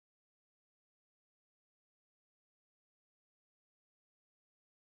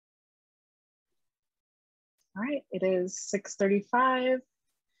All right, it is 6:35.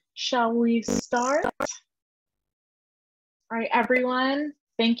 Shall we start? All right, everyone,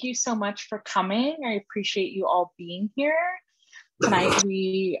 thank you so much for coming. I appreciate you all being here. Tonight,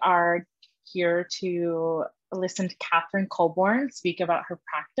 we are here to listen to Katherine Colborn speak about her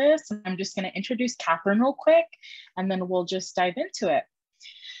practice. I'm just going to introduce Katherine real quick, and then we'll just dive into it.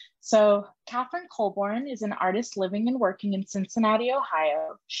 So Katherine Colborn is an artist living and working in Cincinnati,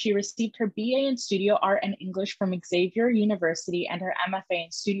 Ohio. She received her BA in studio art and English from Xavier University and her MFA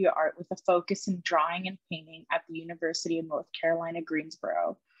in studio art with a focus in drawing and painting at the University of North Carolina,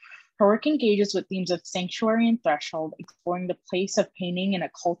 Greensboro. Her work engages with themes of sanctuary and threshold, exploring the place of painting in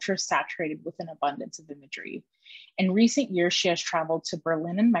a culture saturated with an abundance of imagery. In recent years, she has traveled to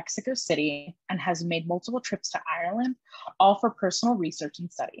Berlin and Mexico City and has made multiple trips to Ireland, all for personal research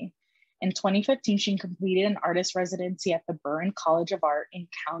and study. In 2015, she completed an artist residency at the Burren College of Art in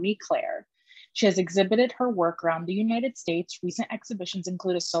County Clare. She has exhibited her work around the United States. Recent exhibitions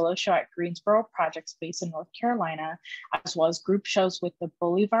include a solo show at Greensboro Project Space in North Carolina, as well as group shows with the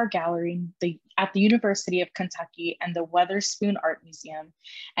Bolivar Gallery at the University of Kentucky and the Weatherspoon Art Museum,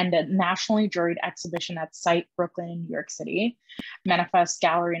 and a nationally juried exhibition at Site Brooklyn in New York City, Manifest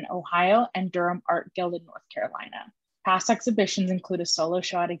Gallery in Ohio, and Durham Art Guild in North Carolina. Past exhibitions include a solo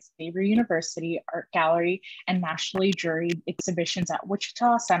show at Xavier University Art Gallery and nationally juried exhibitions at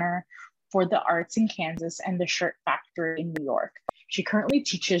Wichita Center for the Arts in Kansas and the Shirt Factory in New York. She currently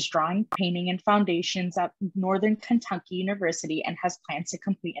teaches drawing, painting, and foundations at Northern Kentucky University and has plans to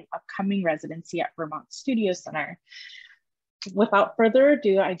complete an upcoming residency at Vermont Studio Center. Without further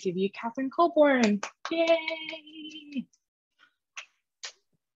ado, I give you Katherine Colborn. Yay!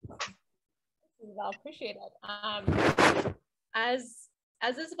 I appreciate it. As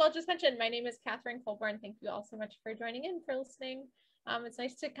Isabel just mentioned, my name is Katherine Colborn. Thank you all so much for joining in, for listening. It's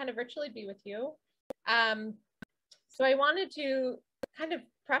nice to kind of virtually be with you. So I wanted to kind of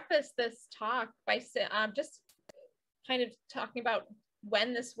preface this talk by just kind of talking about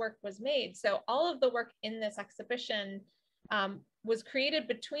when this work was made. So all of the work in this exhibition was created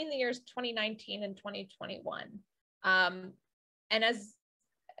between the years 2019 and 2021. And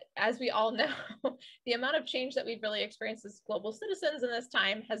as we all know, the amount of change that we've really experienced as global citizens in this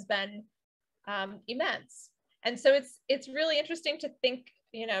time has been immense. And so it's really interesting to think,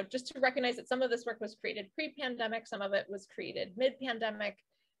 you know, just to recognize that some of this work was created pre-pandemic, some of it was created mid-pandemic.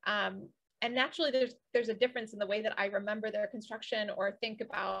 And naturally, there's a difference in the way that I remember their construction or think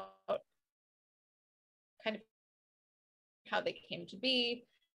about kind of how they came to be.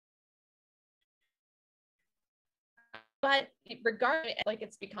 But regardless, like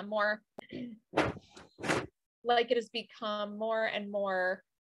it's become more, like it has become more and more,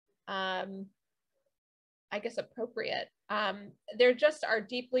 I guess, appropriate. There just are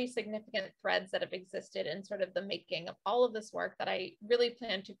deeply significant threads that have existed in sort of the making of all of this work that I really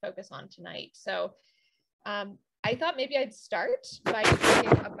plan to focus on tonight. So I thought maybe I'd start by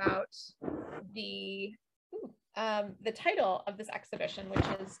talking about the title of this exhibition, which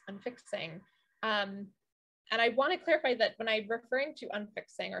is Unfixing. And I want to clarify that when I'm referring to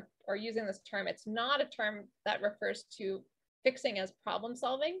unfixing or using this term, it's not a term that refers to fixing as problem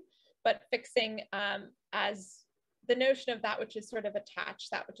solving, but fixing as the notion of that which is sort of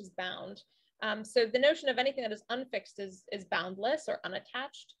attached, that which is bound. So the notion of anything that is unfixed is boundless or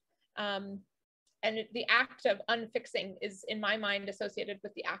unattached. And the act of unfixing is, in my mind, associated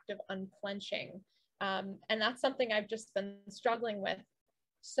with the act of unclenching. And that's something I've just been struggling with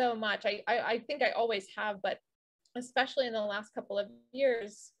so much. I think I always have, but especially in the last couple of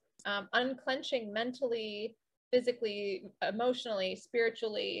years, unclenching mentally, physically, emotionally,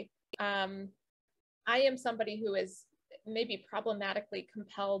 spiritually. I am somebody who is maybe problematically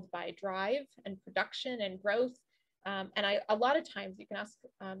compelled by drive and production and growth. And a lot of times, you can ask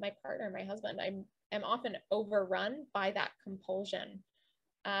my partner, my husband, I'm often overrun by that compulsion.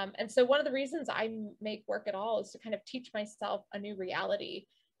 And so one of the reasons I make work at all is to kind of teach myself a new reality,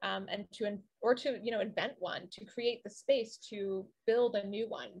 and to invent one, to create the space to build a new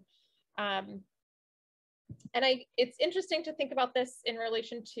one. And it's interesting to think about this in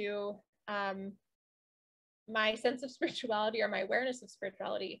relation to my sense of spirituality or my awareness of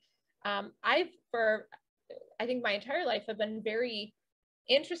spirituality. I think my entire life have been very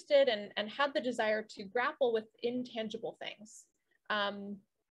interested and had the desire to grapple with intangible things.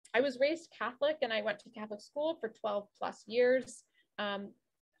 I was raised Catholic and I went to Catholic school for 12 plus years.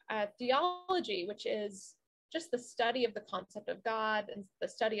 Theology, which is just the study of the concept of God and the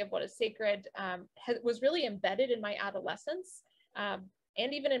study of what is sacred, was really embedded in my adolescence.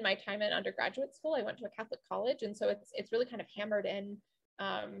 And even in my time in undergraduate school, I went to a Catholic college. And so it's really kind of hammered in,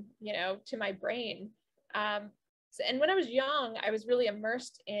 to my brain. And when I was young, I was really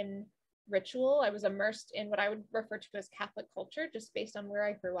immersed in ritual. I was immersed in what I would refer to as Catholic culture, just based on where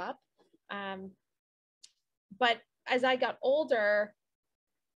I grew up. But as I got older,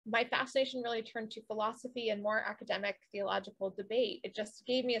 my fascination really turned to philosophy and more academic theological debate. It just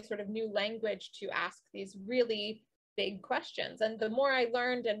gave me a sort of new language to ask these really big questions. And the more I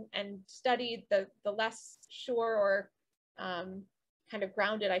learned and studied, the less sure or kind of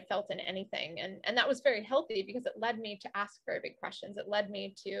grounded I felt in anything. And that was very healthy because it led me to ask very big questions. It led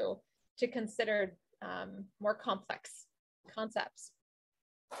me to consider more complex concepts.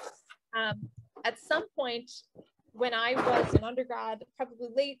 At some point, when I was an undergrad,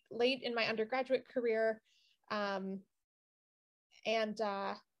 probably late in my undergraduate career, and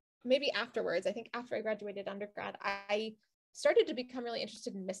maybe afterwards, I think after I graduated undergrad, I started to become really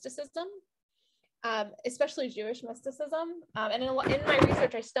interested in mysticism, especially Jewish mysticism. And in my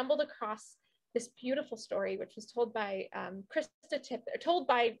research, I stumbled across this beautiful story, which was told by to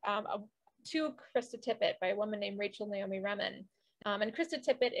Krista Tippett by a woman named Rachel Naomi Remen. And Krista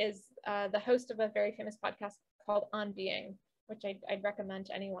Tippett is the host of a very famous podcast called On Being, which I'd recommend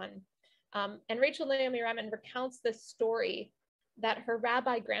to anyone. And Rachel Naomi Remen recounts this story that her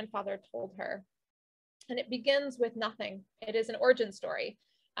rabbi grandfather told her. And it begins with nothing. It is an origin story.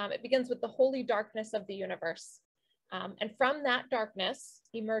 It begins with the holy darkness of the universe. And from that darkness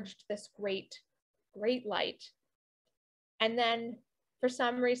emerged this great, great light. And then for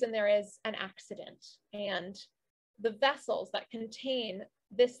some reason there is an accident, and the vessels that contain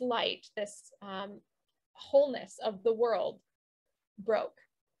this light, this wholeness of the world, broke.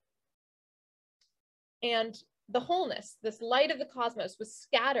 And the wholeness, this light of the cosmos, was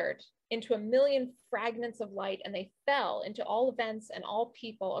scattered into a million fragments of light, and they fell into all events and all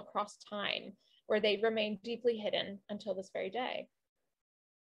people across time, where they remain deeply hidden until this very day.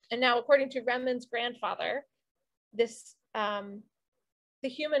 And now, according to Remen's grandfather, this the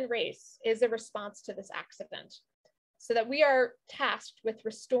human race is a response to this accident, so that we are tasked with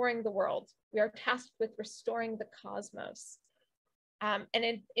restoring the world. We are tasked with restoring the cosmos. And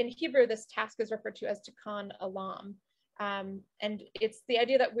in Hebrew, this task is referred to as tikkun olam. And it's the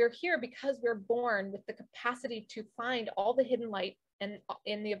idea that we're here because we're born with the capacity to find all the hidden light and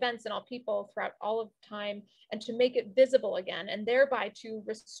in the events and all people throughout all of time, and to make it visible again, and thereby to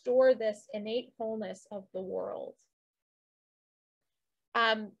restore this innate wholeness of the world.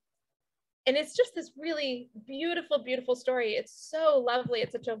 And it's just this really beautiful, beautiful story. It's so lovely.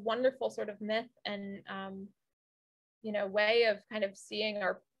 It's such a wonderful sort of myth and, you know, way of kind of seeing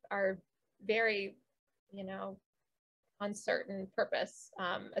our very, you know, uncertain purpose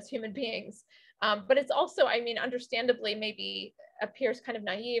as human beings. But it's also, I mean, understandably maybe appears kind of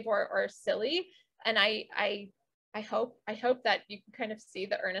naive or silly. And I hope that you can kind of see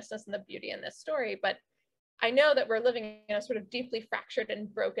the earnestness and the beauty in this story. But I know that we're living in a sort of deeply fractured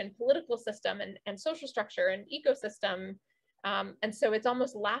and broken political system and social structure and ecosystem. And so it's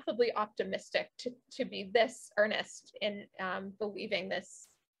almost laughably optimistic to be this earnest in believing this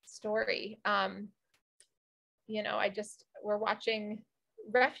story. You know, we're watching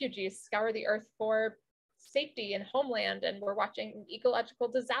refugees scour the earth for safety and homeland, and we're watching ecological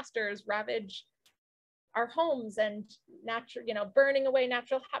disasters ravage our homes and natural, you know, burning away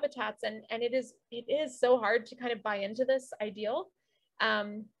natural habitats. And it is so hard to kind of buy into this ideal.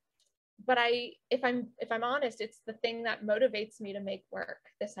 But if I'm honest, it's the thing that motivates me to make work,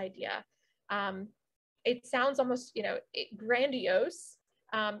 this idea. It sounds almost, you know, grandiose,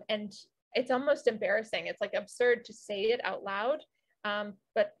 and it's almost embarrassing. It's like absurd to say it out loud.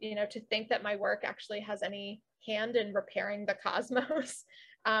 But, you know, to think that my work actually has any hand in repairing the cosmos,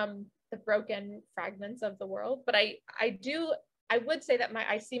 the broken fragments of the world. But I would say that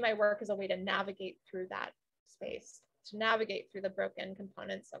I see my work as a way to navigate through that space, to navigate through the broken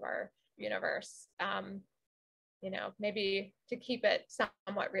components of our universe, you know, maybe to keep it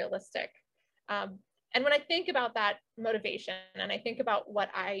somewhat realistic. And when I think about that motivation, and I think about what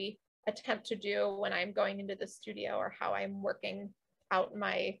I attempt to do when I'm going into the studio, or how I'm working out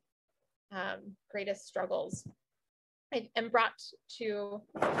my greatest struggles, I am brought to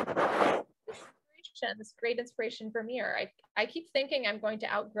this great inspiration, Vermeer. I keep thinking I'm going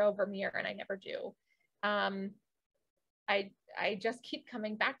to outgrow Vermeer, and I never do. I just keep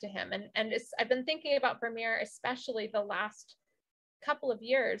coming back to him, and I've been thinking about Vermeer, especially the last couple of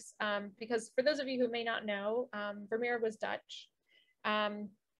years, because for those of you who may not know, Vermeer was Dutch,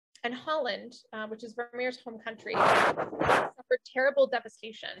 and Holland, which is Vermeer's home country, suffered terrible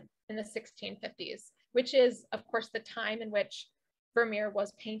devastation in the 1650s, which is, of course, the time in which Vermeer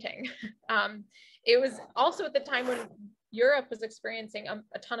was painting. It was also at the time when Europe was experiencing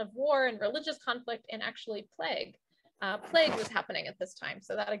a ton of war and religious conflict, and actually plague. Plague was happening at this time.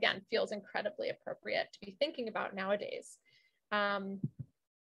 So that, again, feels incredibly appropriate to be thinking about nowadays.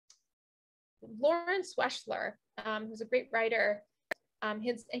 Lawrence Weschler, who's a great writer,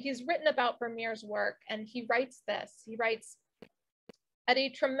 he's written about Vermeer's work, and he writes this. He writes, at a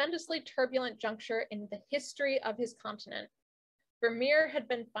tremendously turbulent juncture in the history of his continent, Vermeer had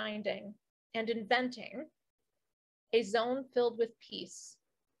been finding and inventing a zone filled with peace,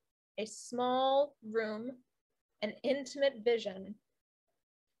 a small room, an intimate vision,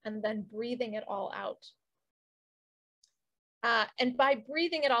 and then breathing it all out. And by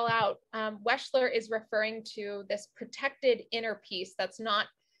breathing it all out, Weschler is referring to this protected inner peace that's not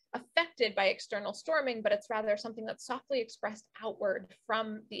affected by external storming, but it's rather something that's softly expressed outward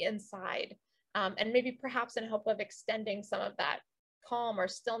from the inside, and maybe perhaps in hope of extending some of that calm or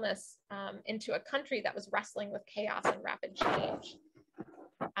stillness into a country that was wrestling with chaos and rapid change.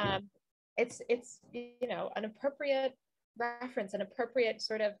 It's you know, an appropriate reference, an appropriate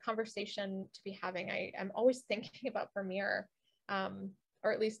sort of conversation to be having. I'm always thinking about Vermeer,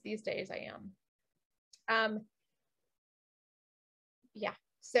 or at least these days I am. Yeah,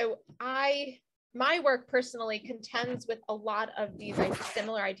 so my work personally contends with a lot of these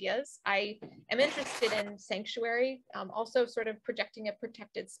similar ideas. I am interested in sanctuary, also sort of projecting a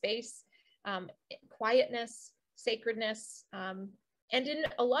protected space, quietness, sacredness, and in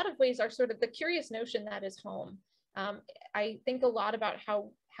a lot of ways are sort of the curious notion that is home. I think a lot about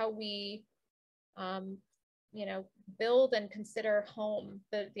how we, you know, build and consider home,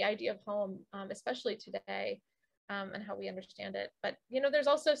 the idea of home, especially today, and how we understand it. But, you know, there's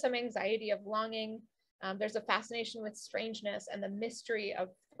also some anxiety of longing. There's a fascination with strangeness and the mystery of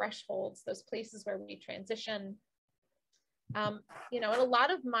thresholds, those places where we transition. You know, and a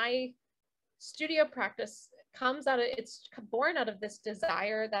lot of my studio practice comes out of, it's born out of this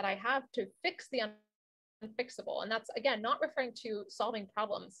desire that I have to fix the unfixable. And that's, again, not referring to solving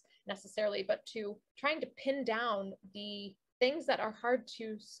problems necessarily, but to trying to pin down the things that are hard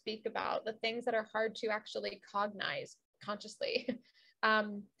to speak about, the things that are hard to actually cognize consciously.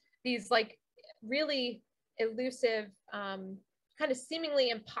 These like really elusive, kind of seemingly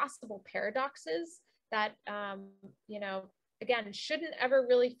impossible paradoxes that, you know, again, shouldn't ever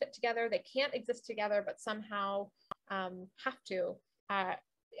really fit together. They can't exist together, but somehow have to.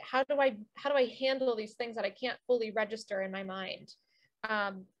 How do I handle these things that I can't fully register in my mind?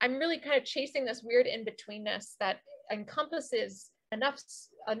 I'm really kind of chasing this weird in-betweenness that encompasses enough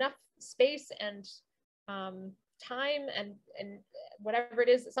space and time and whatever it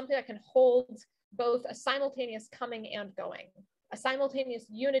is, something that can hold both a simultaneous coming and going, a simultaneous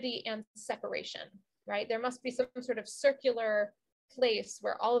unity and separation, right? There must be some sort of circular place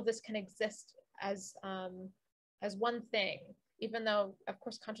where all of this can exist as one thing, even though, of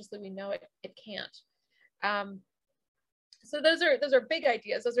course, consciously we know it can't. So those are big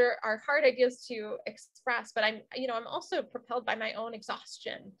ideas. Those are hard ideas to express, but I'm also propelled by my own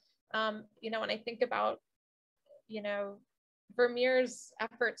exhaustion. You know, when I think about, you know, Vermeer's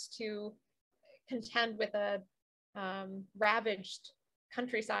efforts to contend with a ravaged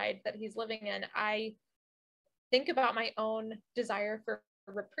countryside that he's living in, I think about my own desire for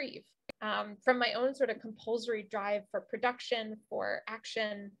reprieve, from my own sort of compulsory drive for production, for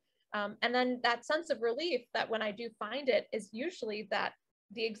action. And then that sense of relief that when I do find it is usually that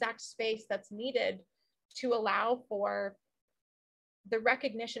the exact space that's needed to allow for the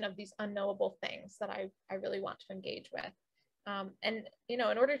recognition of these unknowable things that I really want to engage with. And, you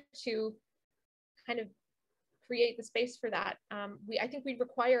know, in order to kind of create the space for that, I think we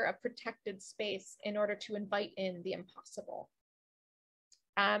require a protected space in order to invite in the impossible.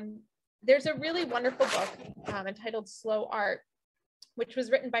 There's a really wonderful book entitled Slow Art, which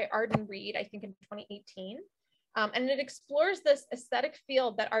was written by Arden Reed, I think in 2018. And it explores this aesthetic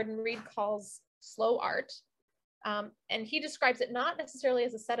field that Arden Reed calls slow art. And he describes it not necessarily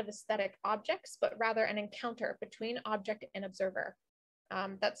as a set of aesthetic objects, but rather an encounter between object and observer.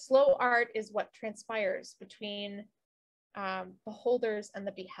 That slow art is what transpires between beholders and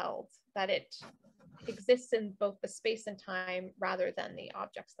the beheld, that it exists in both the space and time rather than the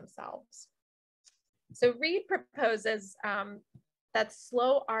objects themselves. So Reed proposes that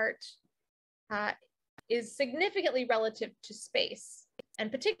slow art is significantly relative to space.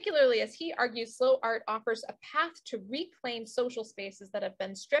 And particularly, as he argues, slow art offers a path to reclaim social spaces that have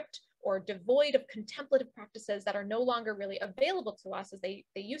been stripped or devoid of contemplative practices that are no longer really available to us as they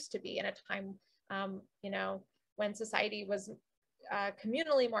used to be in a time, you know, when society was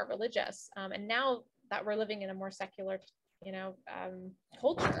communally more religious. And now that we're living in a more secular, you know,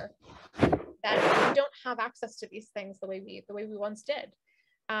 culture, that we don't have access to these things the way we once did.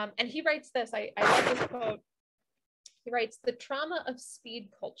 And he writes this, I love this quote. He writes, "The trauma of speed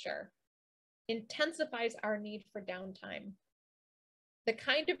culture intensifies our need for downtime, the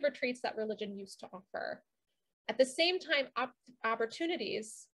kind of retreats that religion used to offer. At the same time,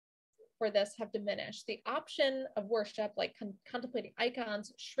 opportunities for this have diminished. The option of worship, like contemplating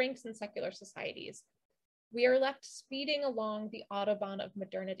icons, shrinks in secular societies. We are left speeding along the autobahn of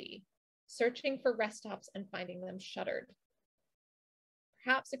modernity, searching for rest stops and finding them shuttered.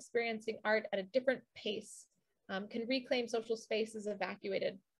 Perhaps experiencing art at a different pace can reclaim social spaces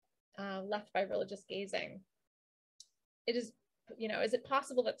evacuated, left by religious gazing. It is, is it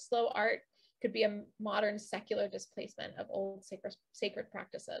possible that slow art could be a modern secular displacement of old sacred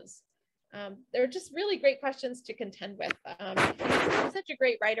practices?" They're just really great questions to contend with. He's such a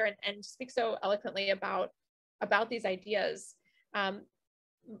great writer and speaks so eloquently about these ideas.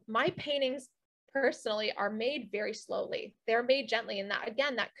 My paintings personally are made very slowly. They're made gently, and that,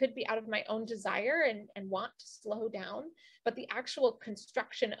 again, that could be out of my own desire and want to slow down, but the actual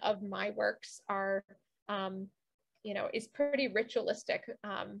construction of my works are, is pretty ritualistic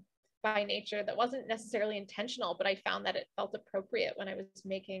by nature. That wasn't necessarily intentional, but I found that it felt appropriate when I was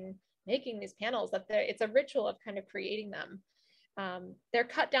making these panels, that it's a ritual of kind of creating them. They're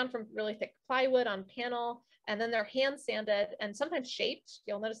cut down from really thick plywood on panel, and then they're hand sanded and sometimes shaped.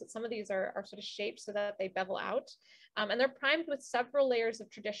 You'll notice that some of these are sort of shaped so that they bevel out. And they're primed with several layers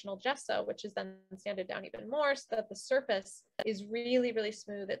of traditional gesso, which is then sanded down even more so that the surface is really, really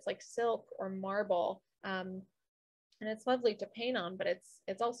smooth. It's like silk or marble. And it's lovely to paint on, but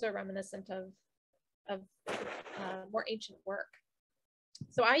it's also reminiscent of more ancient work.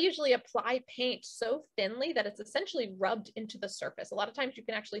 So I usually apply paint so thinly that it's essentially rubbed into the surface. A lot of times you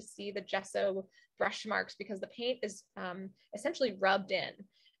can actually see the gesso brush marks because the paint is essentially rubbed in.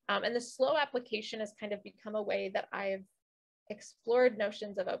 And the slow application has kind of become a way that I've explored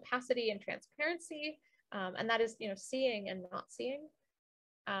notions of opacity and transparency, and that is, seeing and not seeing.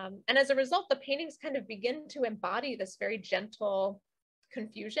 And as a result, the paintings kind of begin to embody this very gentle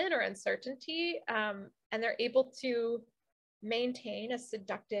confusion or uncertainty, and they're able to maintain a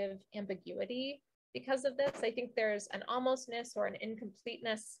seductive ambiguity because of this. I think there's an almostness or an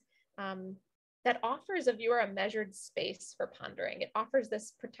incompleteness that offers a viewer a measured space for pondering. It offers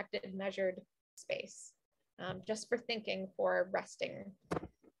this protected, measured space just for thinking, for resting.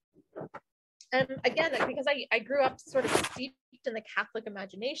 And again, because I grew up sort of steeped in the Catholic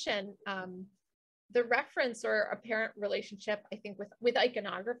imagination, the reference or apparent relationship, I think, with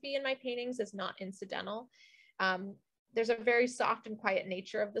iconography in my paintings is not incidental. There's a very soft and quiet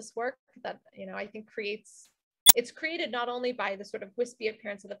nature of this work that, I think it's created not only by the sort of wispy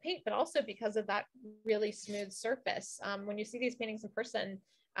appearance of the paint, but also because of that really smooth surface. When you see these paintings in person,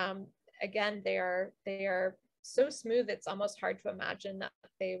 again, they are so smooth, it's almost hard to imagine that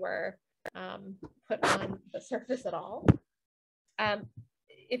they were put on the surface at all.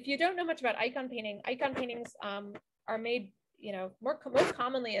 If you don't know much about icon paintings are made, most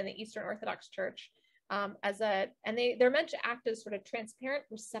commonly in the Eastern Orthodox Church. And they're meant to act as sort of transparent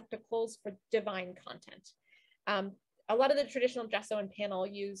receptacles for divine content. A lot of the traditional gesso and panel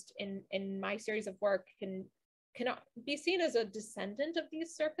used in my series of work can be seen as a descendant of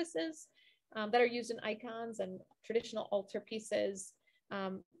these surfaces that are used in icons and traditional altar pieces.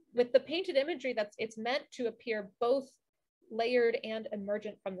 With the painted imagery, it's meant to appear both layered and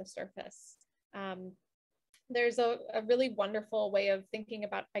emergent from the surface. There's a really wonderful way of thinking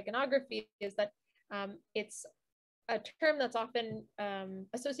about iconography is that it's a term that's often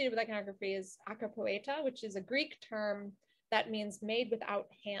associated with iconography is akapoeta, which is a Greek term that means made without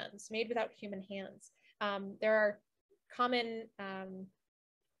hands, made without human hands. There are common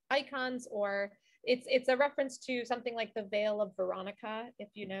icons, or it's a reference to something like the Veil of Veronica. If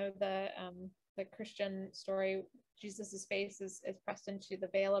you know the Christian story, Jesus's face is pressed into the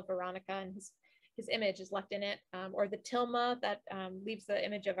Veil of Veronica, and his image is left in it, or the tilma that leaves the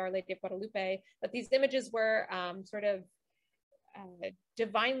image of Our Lady of Guadalupe. But these images were sort of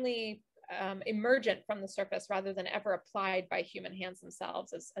divinely emergent from the surface rather than ever applied by human hands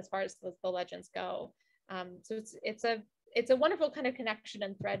themselves, as far as the legends go. So it's a wonderful kind of connection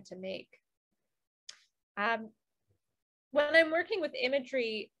and thread to make. When I'm working with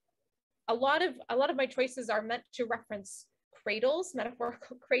imagery, a lot of my choices are meant to reference cradles,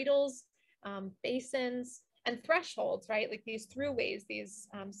 metaphorical cradles, basins, and thresholds, right? Like these throughways, these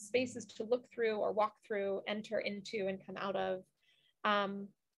spaces to look through or walk through, enter into, and come out of.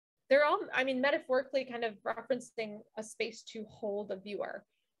 They're all, metaphorically kind of referencing a space to hold a viewer,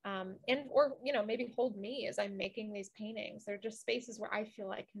 or maybe hold me as I'm making these paintings. They're just spaces where I feel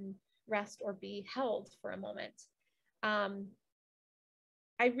I can rest or be held for a moment.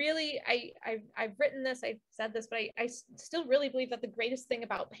 I've written this, I've said this, but I still really believe that the greatest thing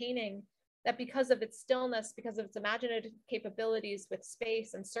about painting, that because of its stillness, because of its imaginative capabilities with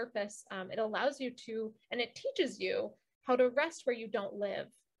space and surface, it allows you to, and it teaches you how to rest where you don't live.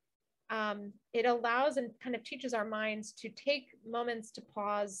 It allows and kind of teaches our minds to take moments to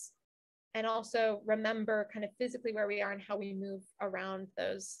pause and also remember kind of physically where we are and how we move around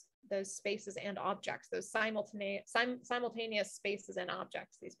those spaces and objects, those simultaneous spaces and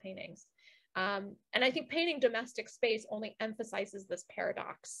objects, these paintings. And I think painting domestic space only emphasizes this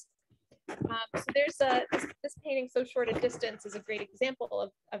paradox. So there's this painting, So Short a Distance, is a great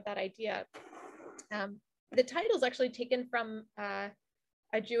example of that idea. The title is actually taken from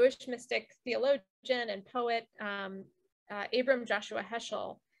a Jewish mystic, theologian, and poet, Abram Joshua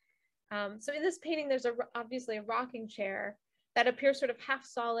Heschel. So in this painting, there's obviously a rocking chair that appears sort of half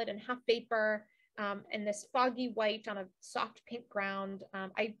solid and half vapor, and this foggy white on a soft pink ground.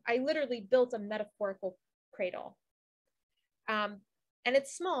 I literally built a metaphorical cradle. And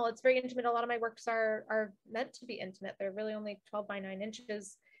it's small, it's very intimate. A lot of my works are meant to be intimate. They're really only 12 by 9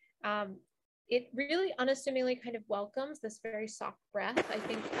 inches. It really unassumingly kind of welcomes this very soft breath. I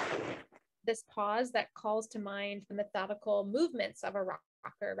think this pause that calls to mind the methodical movements of a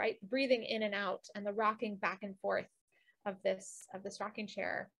rocker, right? Breathing in and out and the rocking back and forth of this rocking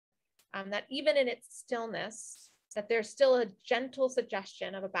chair. That even in its stillness, that there's still a gentle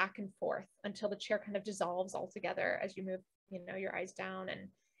suggestion of a back and forth until the chair kind of dissolves altogether as you move, your eyes down, and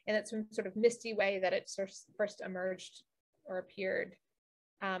in that sort of misty way that it first emerged or appeared.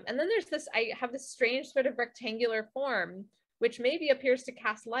 And then there's this, I have this strange sort of rectangular form, which maybe appears to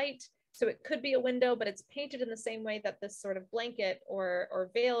cast light. So it could be a window, but it's painted in the same way that this sort of blanket or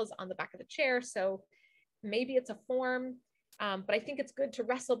veil is on the back of the chair. So maybe it's a form, but I think it's good to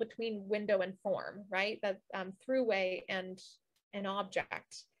wrestle between window and form, right? That throughway and an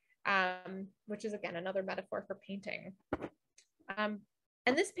object, which is again, another metaphor for painting.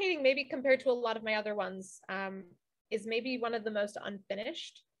 And this painting, maybe compared to a lot of my other ones, is maybe one of the most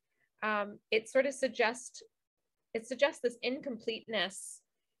unfinished. It sort of suggests this incompleteness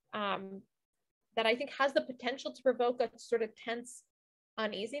that I think has the potential to provoke a sort of tense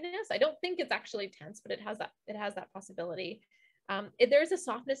uneasiness. I don't think it's actually tense, but it has that possibility. There's a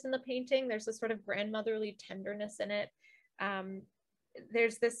softness in the painting. There's a sort of grandmotherly tenderness in it.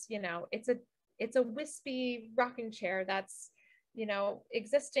 There's this, it's a wispy rocking chair that's,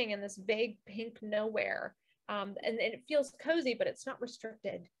 existing in this vague pink nowhere. And it feels cozy, but it's not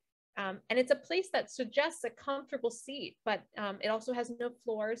restricted. And it's a place that suggests a comfortable seat, but it also has no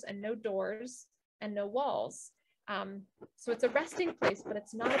floors and no doors and no walls. So it's a resting place, but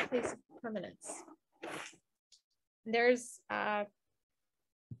it's not a place of permanence. There's an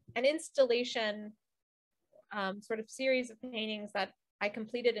installation sort of series of paintings that I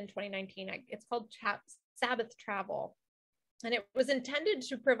completed in 2019. It's called Sabbath Travel. And it was intended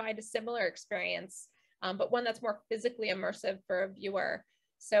to provide a similar experience, but one that's more physically immersive for a viewer.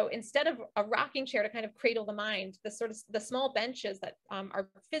 So instead of a rocking chair to kind of cradle the mind, the small benches that are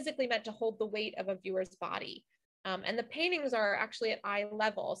physically meant to hold the weight of a viewer's body. And the paintings are actually at eye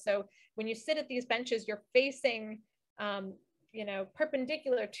level. So when you sit at these benches, you're facing,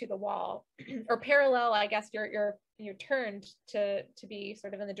 perpendicular to the wall, or parallel. I guess you're turned to be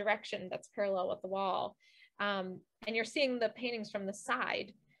sort of in the direction that's parallel with the wall. And you're seeing the paintings from the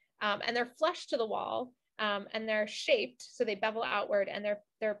side, and they're flush to the wall, and they're shaped so they bevel outward, and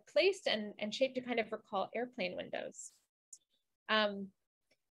they're placed and shaped to kind of recall airplane windows.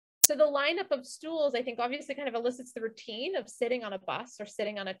 So the lineup of stools, I think, obviously kind of elicits the routine of sitting on a bus or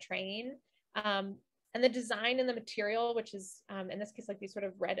sitting on a train. And the design and the material, which is, in this case, like these sort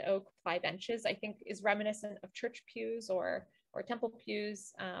of red oak ply benches, I think is reminiscent of church pews or temple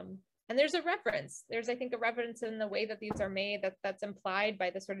pews. And there's a reference. There's, I think, a reference in the way that these are made that's implied by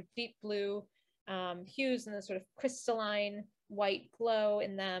the sort of deep blue hues and the sort of crystalline white glow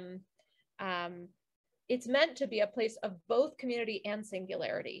in them. It's meant to be a place of both community and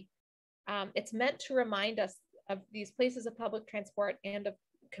singularity. It's meant to remind us of these places of public transport and of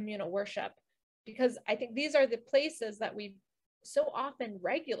communal worship, because I think these are the places that we so often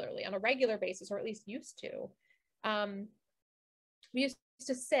regularly, on a regular basis, or at least used to, we used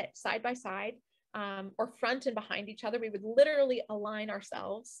to sit side by side, or front and behind each other. We would literally align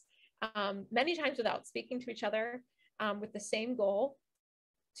ourselves, many times without speaking to each other, with the same goal,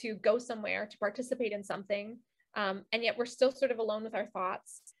 to go somewhere, to participate in something, and yet we're still sort of alone with our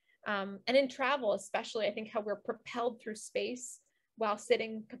thoughts. And in travel, especially, I think how we're propelled through space while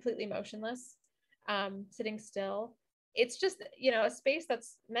sitting completely motionless, sitting still. it's just, a space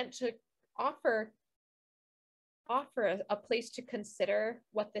that's meant to offer a place to consider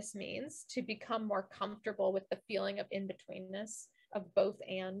what this means, to become more comfortable with the feeling of in-betweenness, of both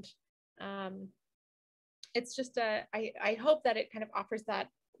and. It's just I hope that it kind of offers that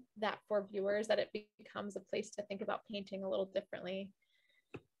for viewers, that it becomes a place to think about painting a little differently.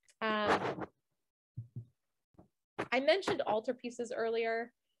 I mentioned altarpieces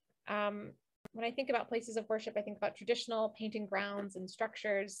earlier. When I think about places of worship, I think about traditional painting grounds and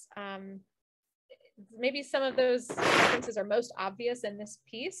structures. Maybe some of those references are most obvious in this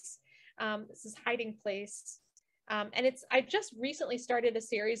piece. This is Hiding Place. And I just recently started a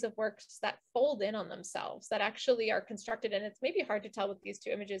series of works that fold in on themselves, that actually are constructed, and it's maybe hard to tell with these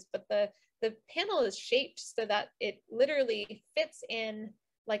two images, but the panel is shaped so that it literally fits in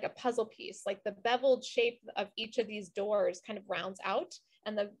like a puzzle piece. Like the beveled shape of each of these doors kind of rounds out,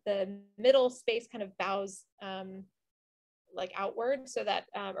 and the middle space kind of bows like outward, so that,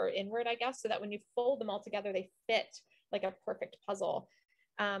 or inward, I guess, so that when you fold them all together, they fit like a perfect puzzle.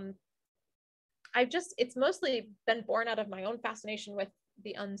 It's mostly been born out of my own fascination with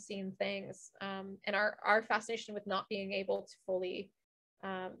the unseen things, and our fascination with not being able to fully,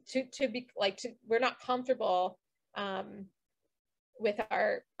 we're not comfortable with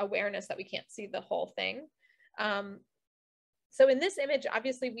our awareness that we can't see the whole thing. So in this image,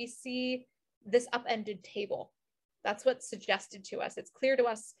 obviously we see this upended table. That's what's suggested to us. It's clear to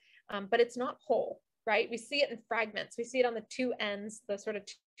us, but it's not whole, right? We see it in fragments. We see it on the two ends, the sort of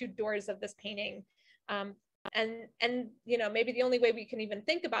two doors of this painting. And maybe the only way we can even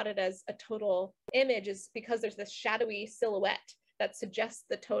think about it as a total image is because there's this shadowy silhouette that suggests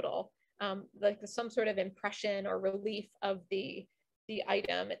the total, like some sort of impression or relief of the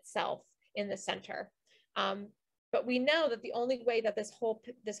item itself in the center. But we know that the only way that this whole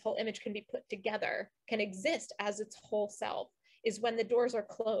image can be put together, can exist as its whole self, is when the doors are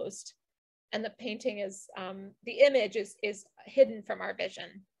closed and the painting is, the image is hidden from our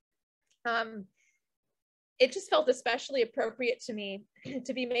vision. It just felt especially appropriate to me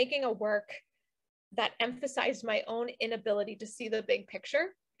to be making a work that emphasized my own inability to see the big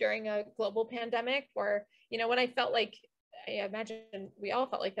picture during a global pandemic, or, when I felt like, I imagine we all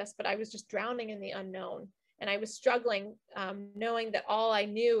felt like this, but I was just drowning in the unknown. And I was struggling, knowing that all I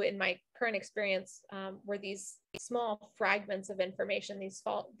knew in my current experience were these small fragments of information, this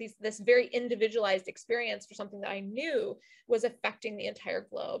very individualized experience for something that I knew was affecting the entire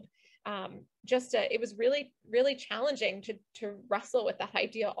globe. It was really, really challenging to wrestle with that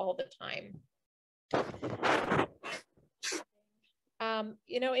idea all the time.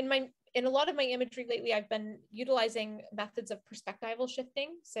 In a lot of my imagery lately, I've been utilizing methods of perspectival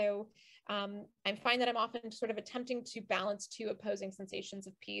shifting. So I find that I'm often sort of attempting to balance two opposing sensations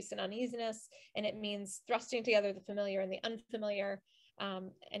of peace and uneasiness, and it means thrusting together the familiar and the unfamiliar,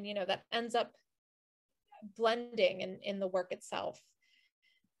 and that ends up blending in the work itself.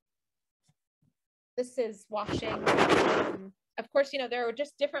 This is washing. Of course, there are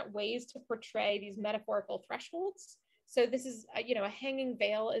just different ways to portray these metaphorical thresholds. So this is, a hanging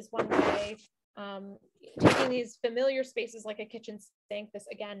veil is one way. Taking these familiar spaces like a kitchen sink, this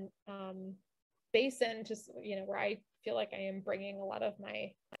again, basin, just, where I feel like I am bringing a lot of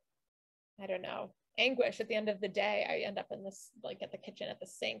my, I don't know, anguish at the end of the day. I end up in this, like at the kitchen, at the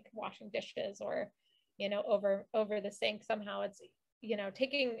sink, washing dishes, or, over the sink. Somehow it's,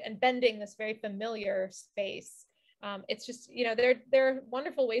 taking and bending this very familiar space. It's just, there are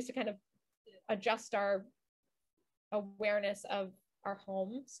wonderful ways to kind of adjust our awareness of our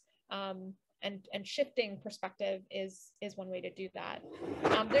homes, and shifting perspective is one way to do that.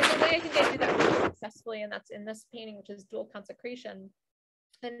 There's a way I think I do that really successfully, and that's in this painting, which is Dual Consecration.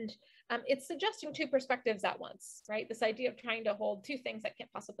 And it's suggesting two perspectives at once, right? This idea of trying to hold two things that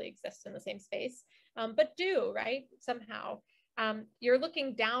can't possibly exist in the same space, but do, right? Somehow. You're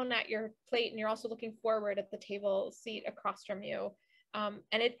looking down at your plate, and you're also looking forward at the table seat across from you. And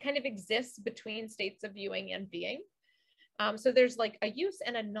it kind of exists between states of viewing and being. So there's like a use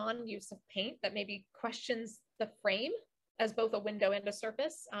and a non-use of paint that maybe questions the frame as both a window and a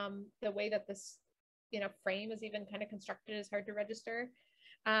surface. The way that this, frame is even kind of constructed is hard to register.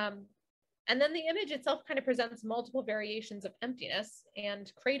 And then the image itself kind of presents multiple variations of emptiness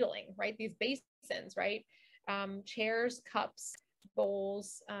and cradling, right? These basins, right? Chairs, cups,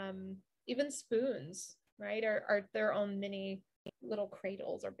 bowls, even spoons, right? Are their own mini little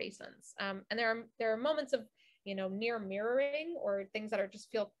cradles or basins. And there are moments of, near mirroring, or things that are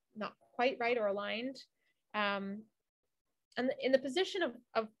just feel not quite right or aligned. And in the position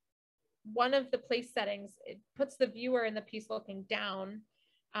of one of the place settings, it puts the viewer in the piece looking down.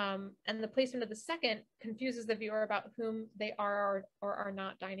 And the placement of the second confuses the viewer about whom they are or are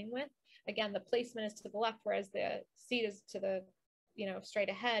not dining with. Again, the placement is to the left, whereas the seat is to the, straight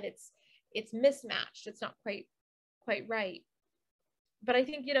ahead. It's mismatched. It's not quite right. But I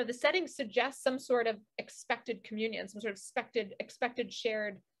think, the setting suggests some sort of expected communion, some sort of expected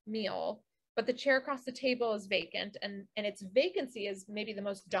shared meal, but the chair across the table is vacant, and its vacancy is maybe the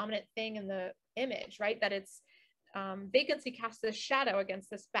most dominant thing in the image, right? That its vacancy casts this shadow against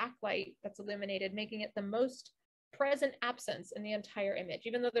this backlight that's illuminated, making it the most present absence in the entire image,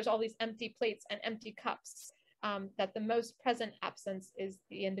 even though there's all these empty plates and empty cups, that the most present absence is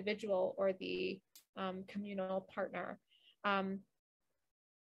the individual or the communal partner.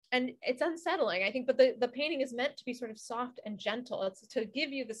 And it's unsettling, I think, but the painting is meant to be sort of soft and gentle. It's to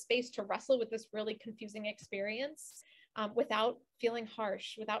give you the space to wrestle with this really confusing experience without feeling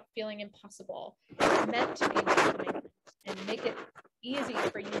harsh, without feeling impossible. It's meant to be welcoming and make it easy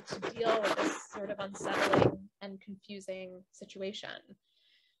for you to deal with this sort of unsettling and confusing situation.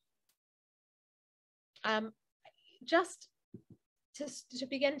 Just to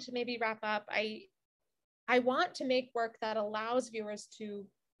begin to maybe wrap up, I want to make work that allows viewers to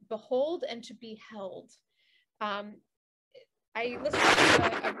behold and to be held. I listened to a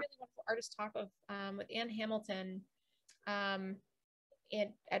really wonderful artist talk with Anne Hamilton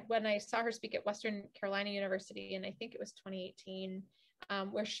when I saw her speak at Western Carolina University, and I think it was 2018,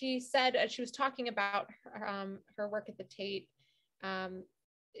 where she said, she was talking about her work at the Tate.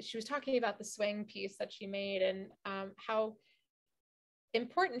 She was talking about the swing piece that she made, and how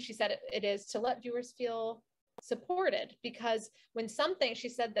important, she said, it is to let viewers feel supported, because when something, she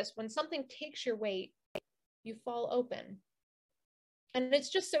said this, when something takes your weight, you fall open. And it's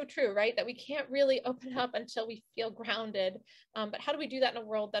just so true, right? That we can't really open up until we feel grounded. But how do we do that in a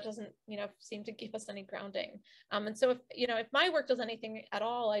world that doesn't, seem to give us any grounding? And so if my work does anything at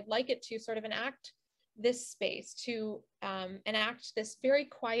all, I'd like it to sort of enact this space, to enact this very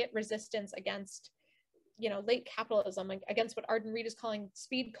quiet resistance against, late capitalism, against what Arden Reed is calling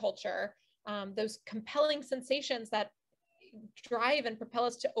speed culture, those compelling sensations that drive and propel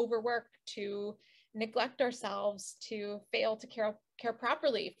us to overwork, to neglect ourselves, to fail to care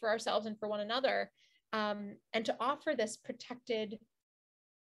properly for ourselves and for one another, and to offer this protected,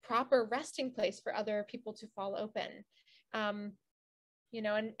 proper resting place for other people to fall open. And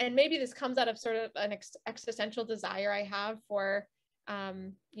maybe this comes out of sort of an existential desire I have for,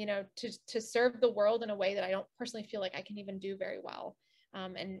 to serve the world in a way that I don't personally feel like I can even do very well.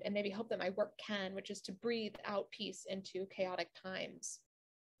 And maybe hope that my work can, which is to breathe out peace into chaotic times.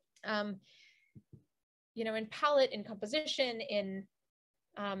 In palette, in composition, in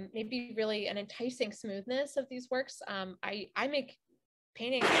maybe really an enticing smoothness of these works, I make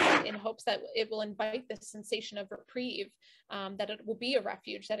paintings in hopes that it will invite this sensation of reprieve, that it will be a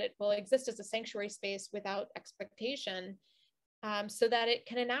refuge, that it will exist as a sanctuary space without expectation, so that it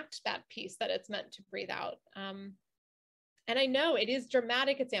can enact that peace that it's meant to breathe out. And I know it is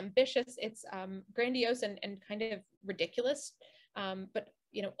dramatic, it's ambitious, it's grandiose and kind of ridiculous. But,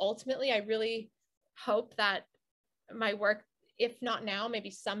 ultimately, I really hope that my work, if not now,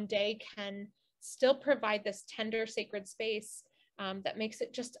 maybe someday, can still provide this tender, sacred space that makes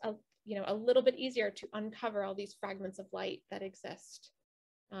it just a little bit easier to uncover all these fragments of light that exist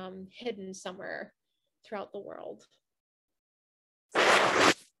hidden somewhere throughout the world.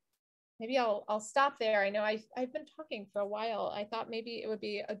 Maybe I'll stop there. I know I've been talking for a while. I thought maybe it would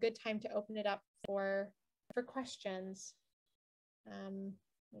be a good time to open it up for questions.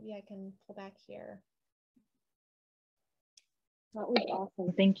 Maybe I can pull back here. That was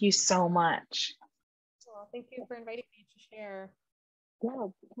awesome. Thank you so much. Well, thank you for inviting me to share. Yeah,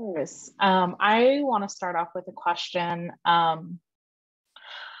 of course. I want to start off with a question.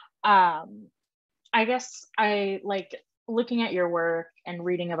 I guess I like looking at your work and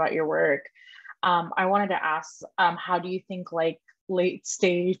reading about your work. I wanted to ask, how do you think like late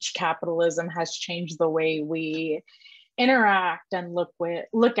stage capitalism has changed the way we interact and look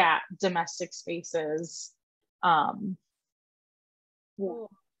at domestic spaces? Yeah.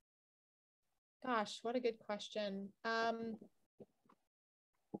 Gosh, what a good question. I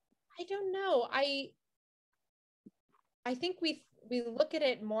don't know. I think we look at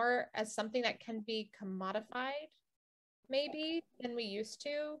it more as something that can be commodified, maybe, than we used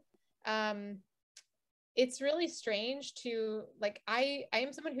to. It's really strange to, like, I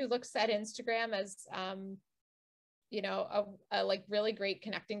am someone who looks at Instagram as a like really great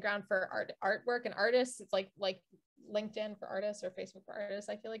connecting ground for artwork and artists. It's like LinkedIn for artists or Facebook for artists.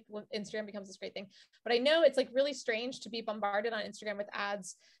 I feel like Instagram becomes this great thing, but I know it's like really strange to be bombarded on Instagram with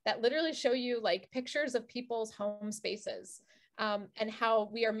ads that literally show you like pictures of people's home spaces. and how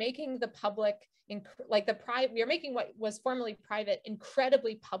we are making the public, we are making what was formerly private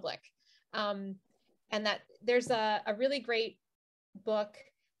incredibly public. And that there's a really great book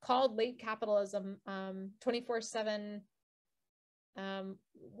called Late Capitalism, 24/7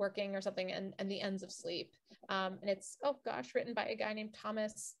 working or something, and the ends of sleep. And it's, oh gosh, written by a guy named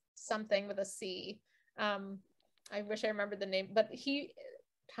Thomas something with a C. I wish I remembered the name, but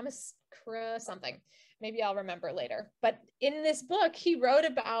Thomas something, maybe I'll remember later. But in this book, he wrote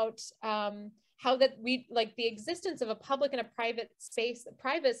about how that we, like, the existence of a public and a private space.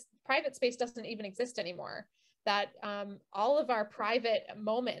 Private space doesn't even exist anymore. That all of our private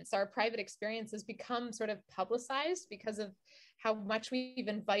moments, our private experiences become sort of publicized because of how much we've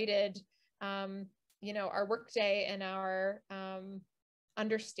invited, our workday and our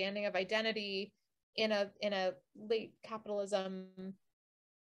understanding of identity in a late capitalism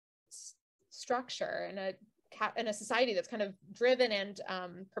structure, in a society that's kind of driven and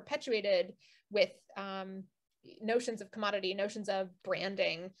perpetuated with notions of commodity, notions of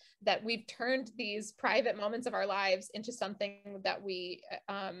branding, that we've turned these private moments of our lives into something that we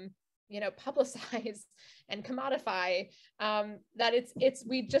publicize and commodify, that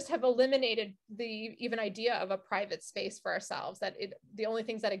we just have eliminated the even idea of a private space for ourselves, that the only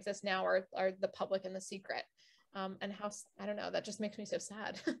things that exist now are the public and the secret. And how, I don't know, that just makes me so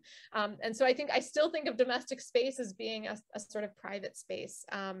sad. And so I still think of domestic space as being a sort of private space.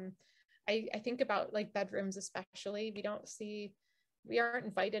 I think about, like, bedrooms especially. We aren't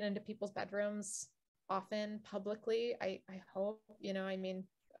invited into people's bedrooms often publicly. I hope,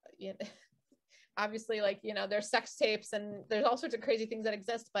 obviously, like, there's sex tapes and there's all sorts of crazy things that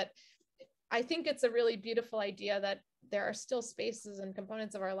exist, but I think it's a really beautiful idea that there are still spaces and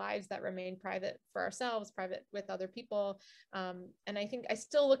components of our lives that remain private for ourselves, private with other people. And I think I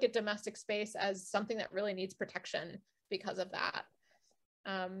still look at domestic space as something that really needs protection because of that.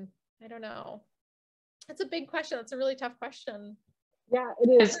 I don't know. That's a big question. That's a really tough question. Yeah,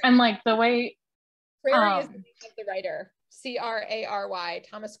 it is. And like the way Crary is the name of the writer, Crary,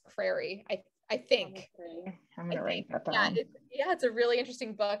 Thomas Crary, I think. I'm gonna write that down. Yeah, it's a really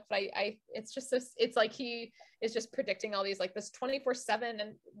interesting book, but it's just this, it's like he is just predicting all these, like, this 24/7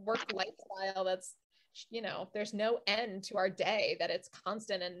 and work lifestyle that's, there's no end to our day, that it's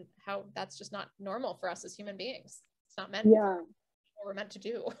constant, and how that's just not normal for us as human beings. It's not meant for what we're meant to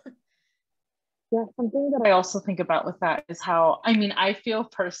do. Yeah, something that I also think about with that is how, I feel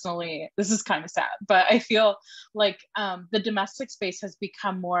personally, this is kind of sad, but I feel like the domestic space has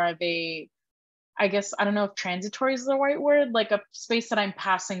become more of a, I guess, I don't know if transitory is the right word, like a space that I'm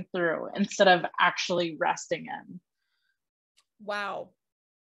passing through instead of actually resting in. Wow.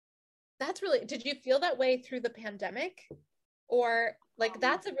 That's really, did you feel that way through the pandemic? Or like,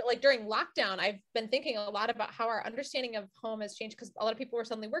 like during lockdown, I've been thinking a lot about how our understanding of home has changed, because a lot of people were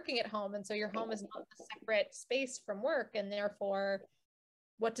suddenly working at home. And so your home is not a separate space from work. And therefore,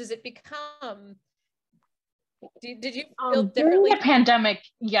 what does it become? Did you feel differently? During the pandemic,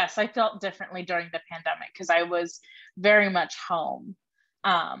 yes, I felt differently during the pandemic because I was very much home.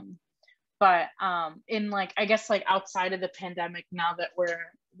 But in, like, I guess, like, outside of the pandemic, now that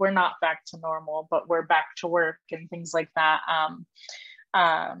we're not back to normal, but we're back to work and things like that,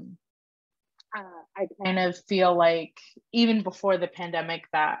 I kind of feel like even before the pandemic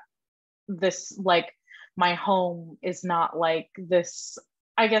that this, like, my home is not like this,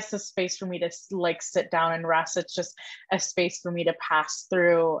 I guess, a space for me to, like, sit down and rest. It's just a space for me to pass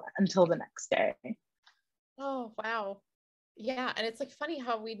through until the next day. Oh, wow. Yeah. And it's like funny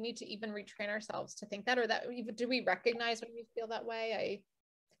how we need to even retrain ourselves to think that, or that do we recognize when we feel that way?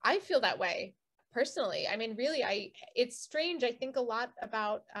 I feel that way personally. Really, it's strange. I think a lot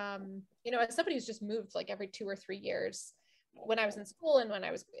about, as somebody who's just moved like every 2 or 3 years, when I was in school and when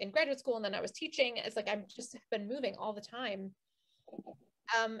I was in graduate school and then I was teaching, it's like, I've just been moving all the time.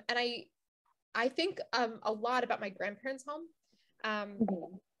 And I think a lot about my grandparents' home,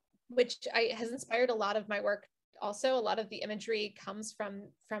 which has inspired a lot of my work. Also, a lot of the imagery comes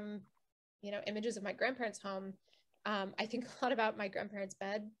from images of my grandparents' home. I think a lot about my grandparents'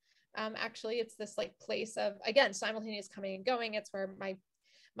 bed. Actually, it's this, like, place of, again, simultaneous coming and going. It's where my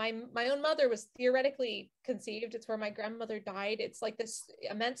own mother was theoretically conceived. It's where my grandmother died. It's like this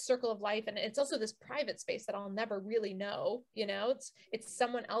immense circle of life, and it's also this private space that I'll never really know. It's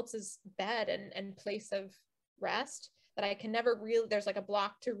someone else's bed and place of rest that I can never really. There's like a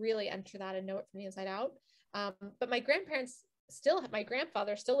block to really enter that and know it from the inside out. But my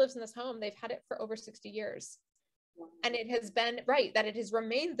grandfather still lives in this home. They've had it for over 60 years. And it has been, that it has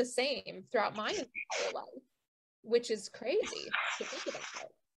remained the same throughout my entire life, which is crazy to think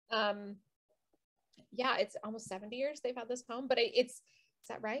about. yeah, it's almost 70 years they've had this home, but is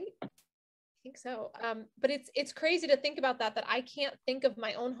that right? I think so. But it's crazy to think about that I can't think of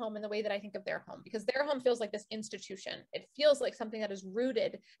my own home in the way that I think of their home, because their home feels like this institution. It feels like something that is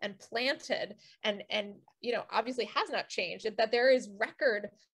rooted and planted and you know, obviously has not changed, that there is record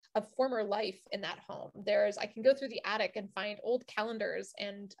of former life in that home. I can go through the attic and find old calendars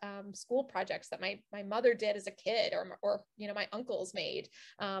and school projects that my mother did as a kid, or you know, my uncles made.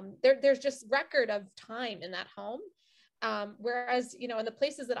 There's just record of time in that home. Whereas, you know, in the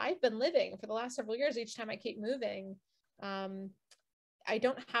places that I've been living for the last several years, each time I keep moving, I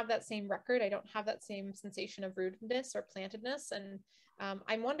don't have that same record. I don't have that same sensation of rootedness or plantedness. And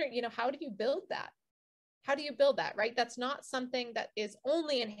I'm wondering, you know, how do you build that? How do you build that, right? That's not something that is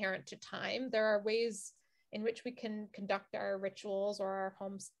only inherent to time. There are ways in which we can conduct our rituals or our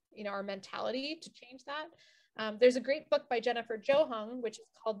homes, you know, our mentality to change that. There's a great book by Jennifer Johung, which is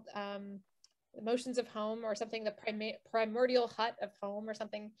called Emotions of Home, or something, the primordial hut of home, or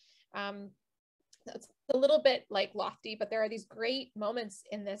something. It's a little bit like lofty, but there are these great moments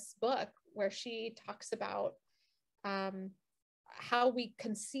in this book where she talks about how we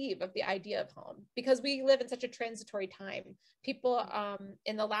conceive of the idea of home, because we live in such a transitory time. People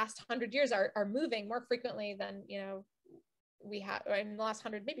in the last 100 years are moving more frequently than, you know, we have in the last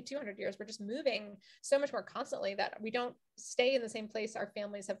 100, maybe 200 years. We're just moving so much more constantly that we don't stay in the same place our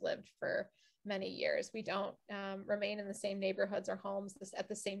families have lived for many years. We don't remain in the same neighborhoods or homes at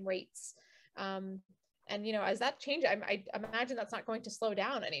the same rates. And, you know, as that changes, I imagine that's not going to slow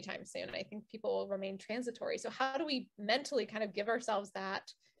down anytime soon. I think people will remain transitory. So how do we mentally kind of give ourselves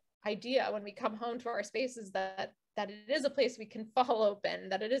that idea when we come home to our spaces, that it is a place we can fall open,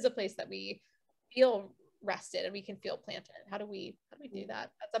 that it is a place that we feel rested and we can feel planted? How do we do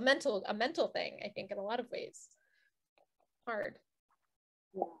that? That's a mental thing, I think, in a lot of ways. Hard.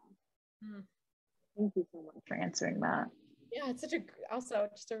 Yeah. Thank you so much for answering that. Yeah, it's also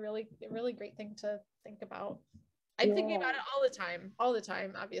just a really great thing to think about. I'm thinking about it all the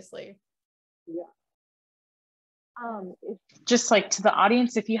time, obviously. Yeah. Just like to the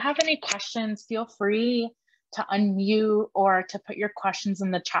audience, if you have any questions, feel free to unmute or to put your questions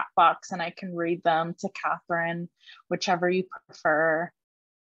in the chat box and I can read them to Katherine, whichever you prefer.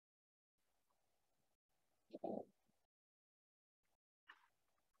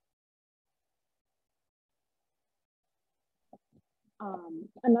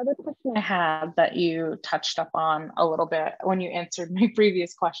 Another question I had that you touched up on a little bit when you answered my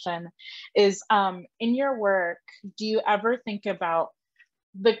previous question is, in your work, do you ever think about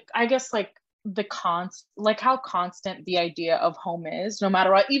how constant the idea of home is, no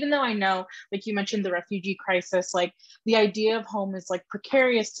matter what? Even though I know, like you mentioned, the refugee crisis, like the idea of home is like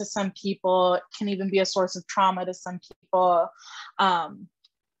precarious to some people, it can even be a source of trauma to some people.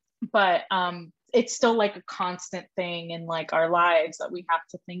 But it's still like a constant thing in like our lives that we have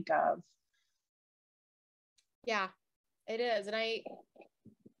to think of. Yeah, it is. And I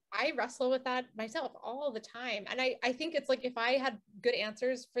wrestle with that myself all the time. And I think it's like, if I had good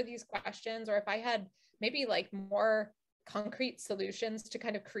answers for these questions, or if I had maybe like more concrete solutions to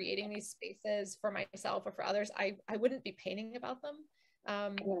kind of creating these spaces for myself or for others, I wouldn't be painting about them.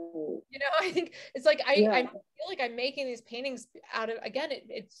 You know, I think it's like, I feel like I'm making these paintings out of, again,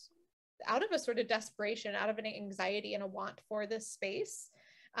 it's out of a sort of desperation, out of an anxiety and a want for this space.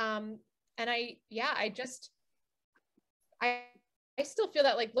 And I still feel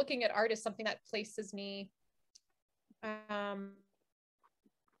that like looking at art is something that places me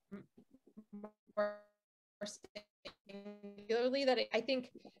more singularly, that I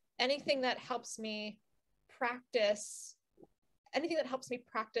think anything that helps me practice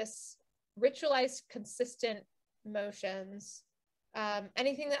ritualized, consistent motions,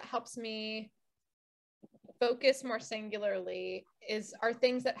 anything that helps me focus more singularly are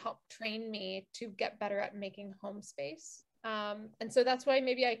things that help train me to get better at making home space. And so that's why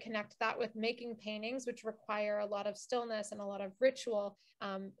maybe I connect that with making paintings, which require a lot of stillness and a lot of ritual.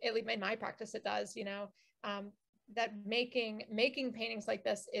 At least in my practice, it does, you know, that making paintings like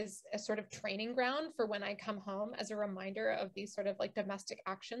this is a sort of training ground for when I come home, as a reminder of these sort of like domestic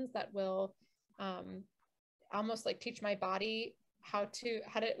actions that will almost like teach my body how to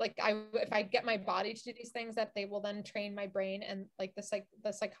like, if I get my body to do these things, that they will then train my brain and like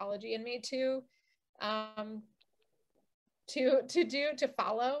the psychology in me to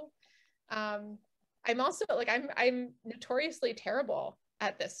follow. I'm also like, I'm notoriously terrible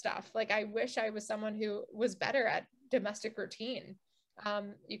at this stuff. Like, I wish I was someone who was better at domestic routine.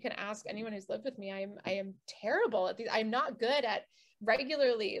 You can ask anyone who's lived with me. I am terrible at these. I'm not good at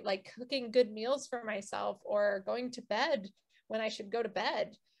regularly like cooking good meals for myself or going to bed when I should go to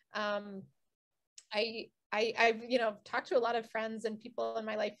bed. I've, you know, talked to a lot of friends and people in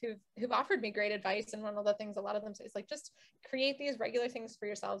my life who've offered me great advice. And one of the things a lot of them say is like, just create these regular things for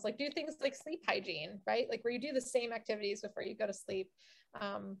yourselves. Like do things like sleep hygiene, right? Like where you do the same activities before you go to sleep.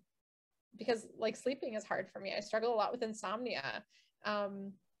 Because like sleeping is hard for me. I struggle a lot with insomnia.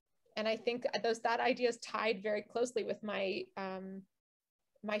 And I think that idea is tied very closely with my,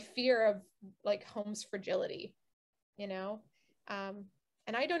 my fear of like home's fragility, you know?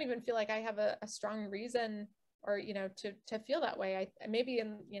 And I don't even feel like I have a strong reason or, you know, to feel that way. I maybe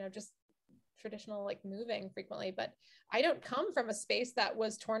in, you know, just traditional like moving frequently, but I don't come from a space that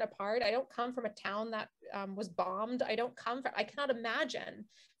was torn apart. I don't come from a town that was bombed. I cannot imagine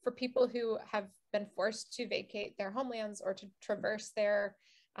for people who have been forced to vacate their homelands or to traverse their,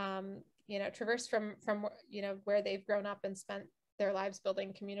 you know, traverse from, you know, where they've grown up and spent their lives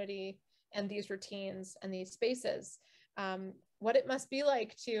building community and these routines and these spaces. What it must be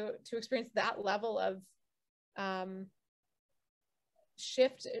like to experience that level of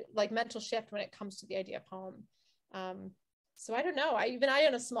shift, like mental shift when it comes to the idea of home. So I don't know, I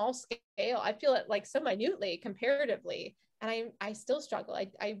on a small scale, I feel it like so minutely comparatively, and I still struggle.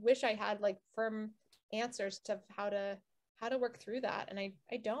 I wish I had like firm answers to how to work through that. And I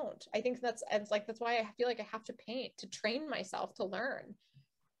don't. I think that's why I feel like I have to paint to train myself to learn.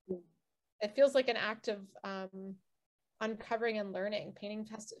 It feels like an act of uncovering and learning. Painting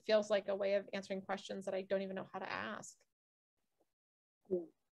feels like a way of answering questions that I don't even know how to ask.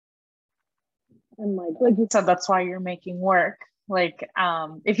 And like you said, that's why you're making work. Like,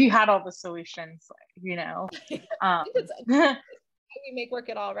 if you had all the solutions, you know, we make work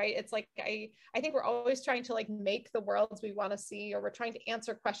at all, right? It's like, I think we're always trying to like make the worlds we want to see, or we're trying to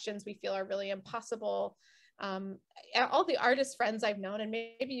answer questions we feel are really impossible. All the artist friends I've known, and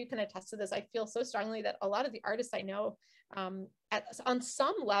maybe you can attest to this, I feel so strongly that a lot of the artists I know on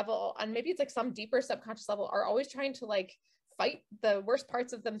some level, and maybe it's like some deeper subconscious level, are always trying to like fight the worst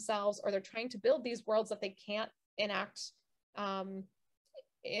parts of themselves, or they're trying to build these worlds that they can't enact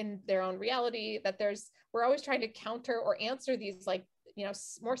in their own reality, that we're always trying to counter or answer these like, you know,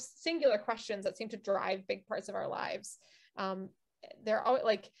 more singular questions that seem to drive big parts of our lives. They're all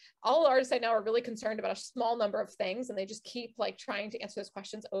like, all artists I know are really concerned about a small number of things, and they just keep like trying to answer those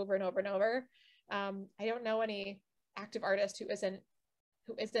questions over and over and over. I don't know any active artist who isn't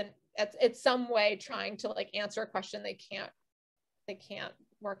at some way trying to like answer a question they can't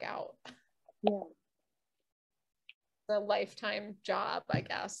work out. Yeah. The lifetime job, I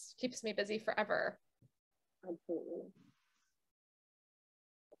guess, keeps me busy forever. Absolutely.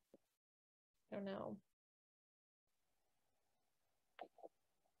 I don't know.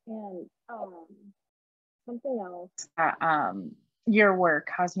 And something else your work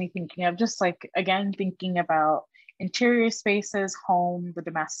has me thinking of, just like, again, thinking about interior spaces, home, the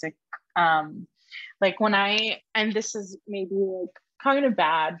domestic, like when and this is maybe like kind of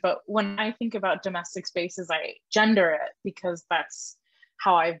bad, but when I think about domestic spaces, I gender it because that's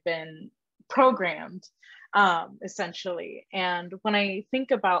how I've been programmed, essentially. And when I think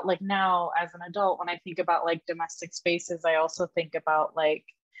about like now as an adult, when I think about like domestic spaces, I also think about like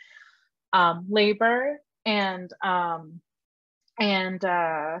labor and how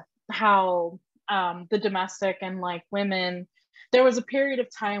the domestic and like women, there was a period of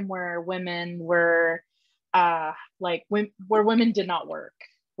time where women were where women did not work,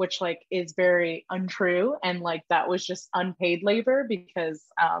 which like is very untrue, and like that was just unpaid labor because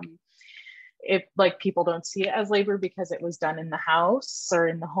if like people don't see it as labor because it was done in the house or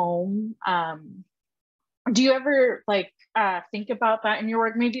in the home. Do you ever like think about that in your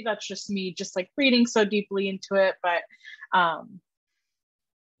work? Maybe that's just me just like reading so deeply into it, but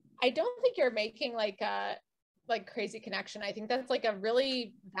I don't think you're making like a crazy connection. I think that's like a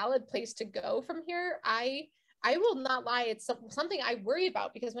really valid place to go from here. I will not lie, it's something I worry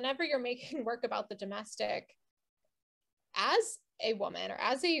about, because whenever you're making work about the domestic as a woman or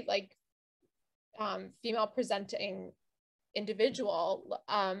as a like female presenting individual,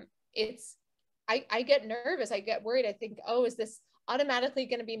 I get nervous, I get worried. I think, oh, is this automatically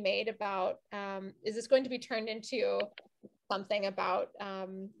going to be made about, is this going to be turned into something about,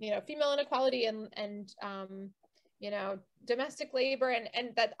 you know, female inequality and you know, domestic labor,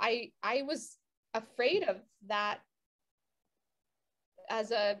 and that I was afraid of that as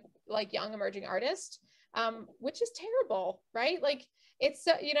a like young emerging artist, which is terrible, right? Like it's,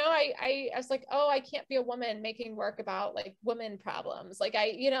 you know, I was like, oh, I can't be a woman making work about like women problems. Like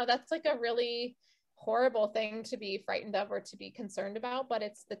you know, that's like a really horrible thing to be frightened of or to be concerned about, but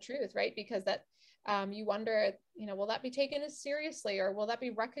it's the truth, right? Because that, you wonder, you know, will that be taken as seriously, or will that be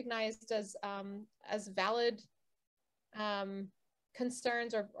recognized as valid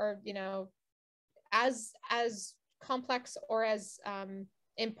concerns, or you know, as complex or as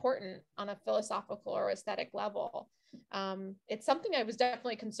important on a philosophical or aesthetic level. It's something I was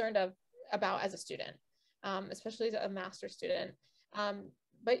definitely concerned about as a student, especially as a master's student.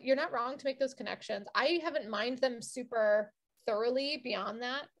 But you're not wrong to make those connections. I haven't mined them super thoroughly beyond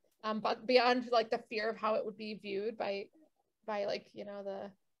that, but beyond like the fear of how it would be viewed by like, you know,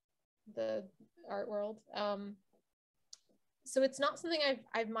 the art world. So it's not something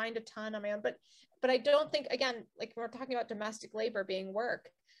I've mined a ton on my own, but I don't think, again, like when we're talking about domestic labor being work,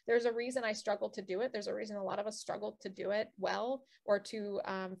 there's a reason I struggle to do it. There's a reason a lot of us struggle to do it well, or to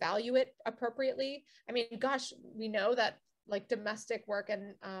value it appropriately. I mean, gosh, we know that like domestic work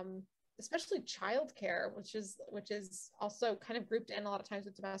and especially childcare, which is also kind of grouped in a lot of times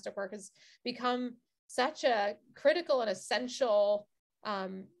with domestic work, has become such a critical and essential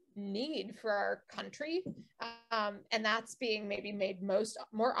need for our country, and that's being maybe made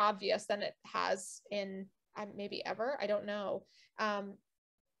more obvious than it has in maybe ever. I don't know.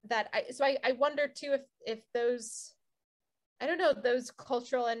 So I wonder too if those, I don't know, those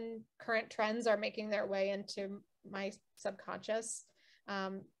cultural and current trends are making their way into my subconscious.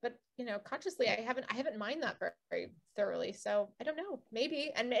 But you know, consciously, I haven't mined that very thoroughly. So I don't know,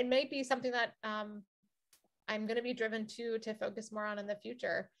 maybe, and it may be something that I'm going to be driven to focus more on in the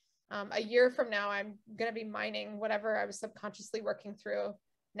future. A year from now, I'm going to be mining whatever I was subconsciously working through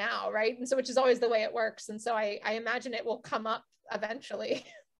now, right? And so, which is always the way it works. And so I imagine it will come up eventually.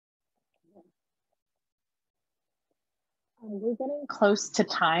 We're getting close to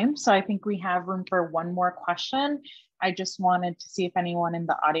time, so I think we have room for one more question. I just wanted to see if anyone in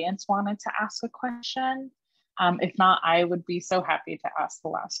the audience wanted to ask a question. If not, I would be so happy to ask the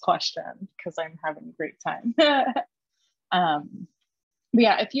last question because I'm having a great time. But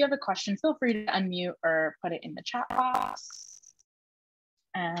yeah, if you have a question, feel free to unmute or put it in the chat box.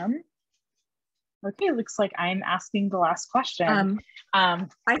 Okay, looks like I'm asking the last question. I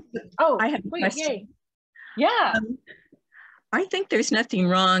have a question. Yay. Yeah. I think there's nothing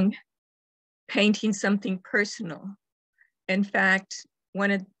wrong painting something personal. In fact,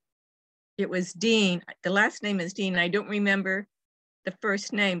 it was Dean, the last name is Dean, I don't remember the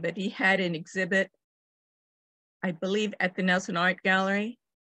first name, but he had an exhibit, I believe, at the Nelson Art Gallery.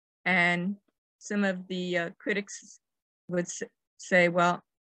 And some of the critics would say, well,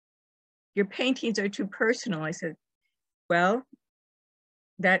 your paintings are too personal. I said, well,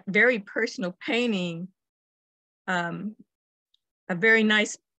 that very personal painting, a very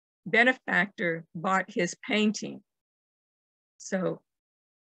nice benefactor bought his painting. So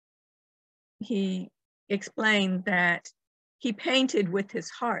he explained that he painted with his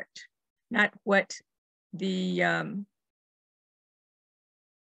heart, not what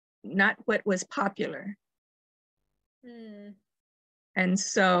was popular. And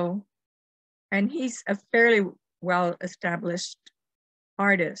so, and he's a fairly well-established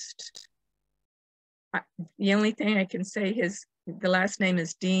artist. The only thing I can say is the last name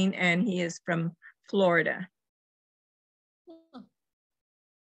is Dean, and he is from Florida.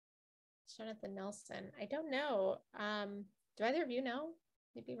 Jonathan Nelson. I don't know. Do either of you know?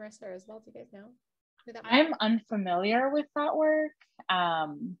 Maybe Marissa as well. Do you guys know who that was? I'm unfamiliar with that work.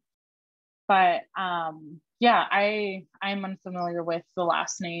 But yeah, I'm unfamiliar with the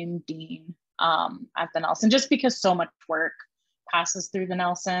last name Dean at the Nelson, just because so much work passes through the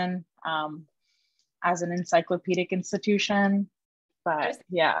Nelson as an encyclopedic institution. But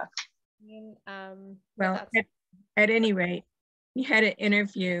yeah. Well, at any rate, he had an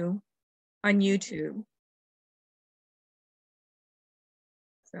interview on YouTube.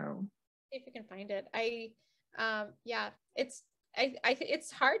 So if you can find it. Yeah,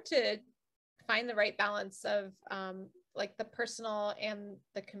 it's hard to find the right balance of like the personal and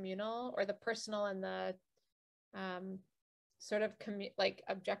the communal, or the personal and the sort of like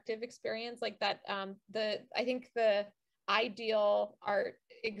objective experience, like that. I think the ideal art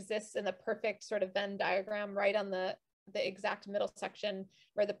exists in the perfect sort of Venn diagram, right on the exact middle section,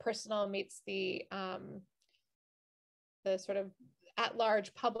 where the personal meets the sort of at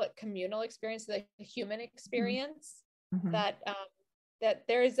large public communal experience, the human experience. Mm-hmm. That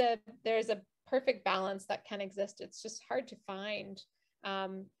there's a perfect balance that can exist. It's just hard to find.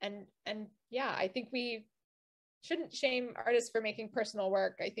 And yeah, I think we shouldn't shame artists for making personal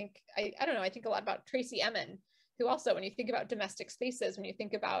work. I think, I don't know, I think a lot about Tracy Emin, who also, when you think about domestic spaces, when you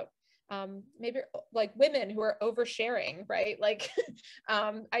think about maybe like women who are oversharing, right? Like,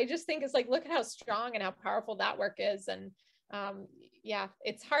 I just think it's like, look at how strong and how powerful that work is. And yeah,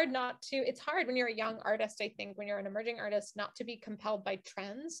 it's hard when you're a young artist, I think, when you're an emerging artist, not to be compelled by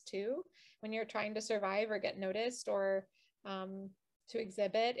trends too, when you're trying to survive or get noticed, or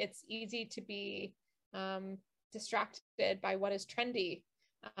exhibit. It's easy to be distracted by what is trendy.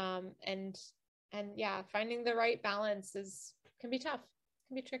 And yeah, finding the right balance can be tough,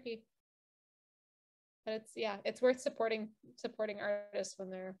 can be tricky. But it's worth supporting artists when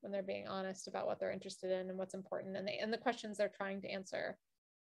they're being honest about what they're interested in and what's important and the questions they're trying to answer.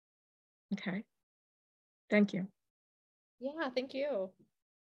 Okay. Thank you. Yeah, thank you.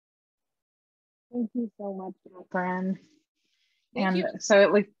 Thank you so much, Catherine. Thank you.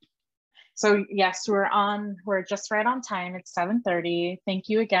 So yes, we're just right on time. It's 7:30. Thank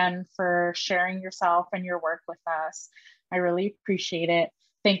you again for sharing yourself and your work with us. I really appreciate it.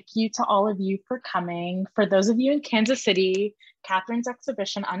 Thank you to all of you for coming. For those of you in Kansas City, Catherine's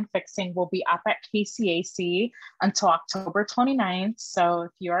exhibition Unfixing will be up at KCAC until October 29th. So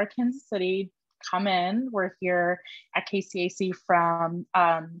if you are in Kansas City, come in. We're here at KCAC from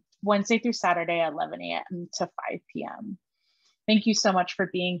Wednesday through Saturday at 11 a.m. to 5 p.m. Thank you so much for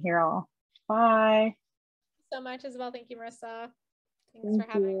being here all. Bye. So much as well. Thank you, Marissa. Thanks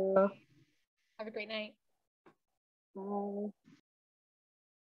for having me. Have a great night. Bye.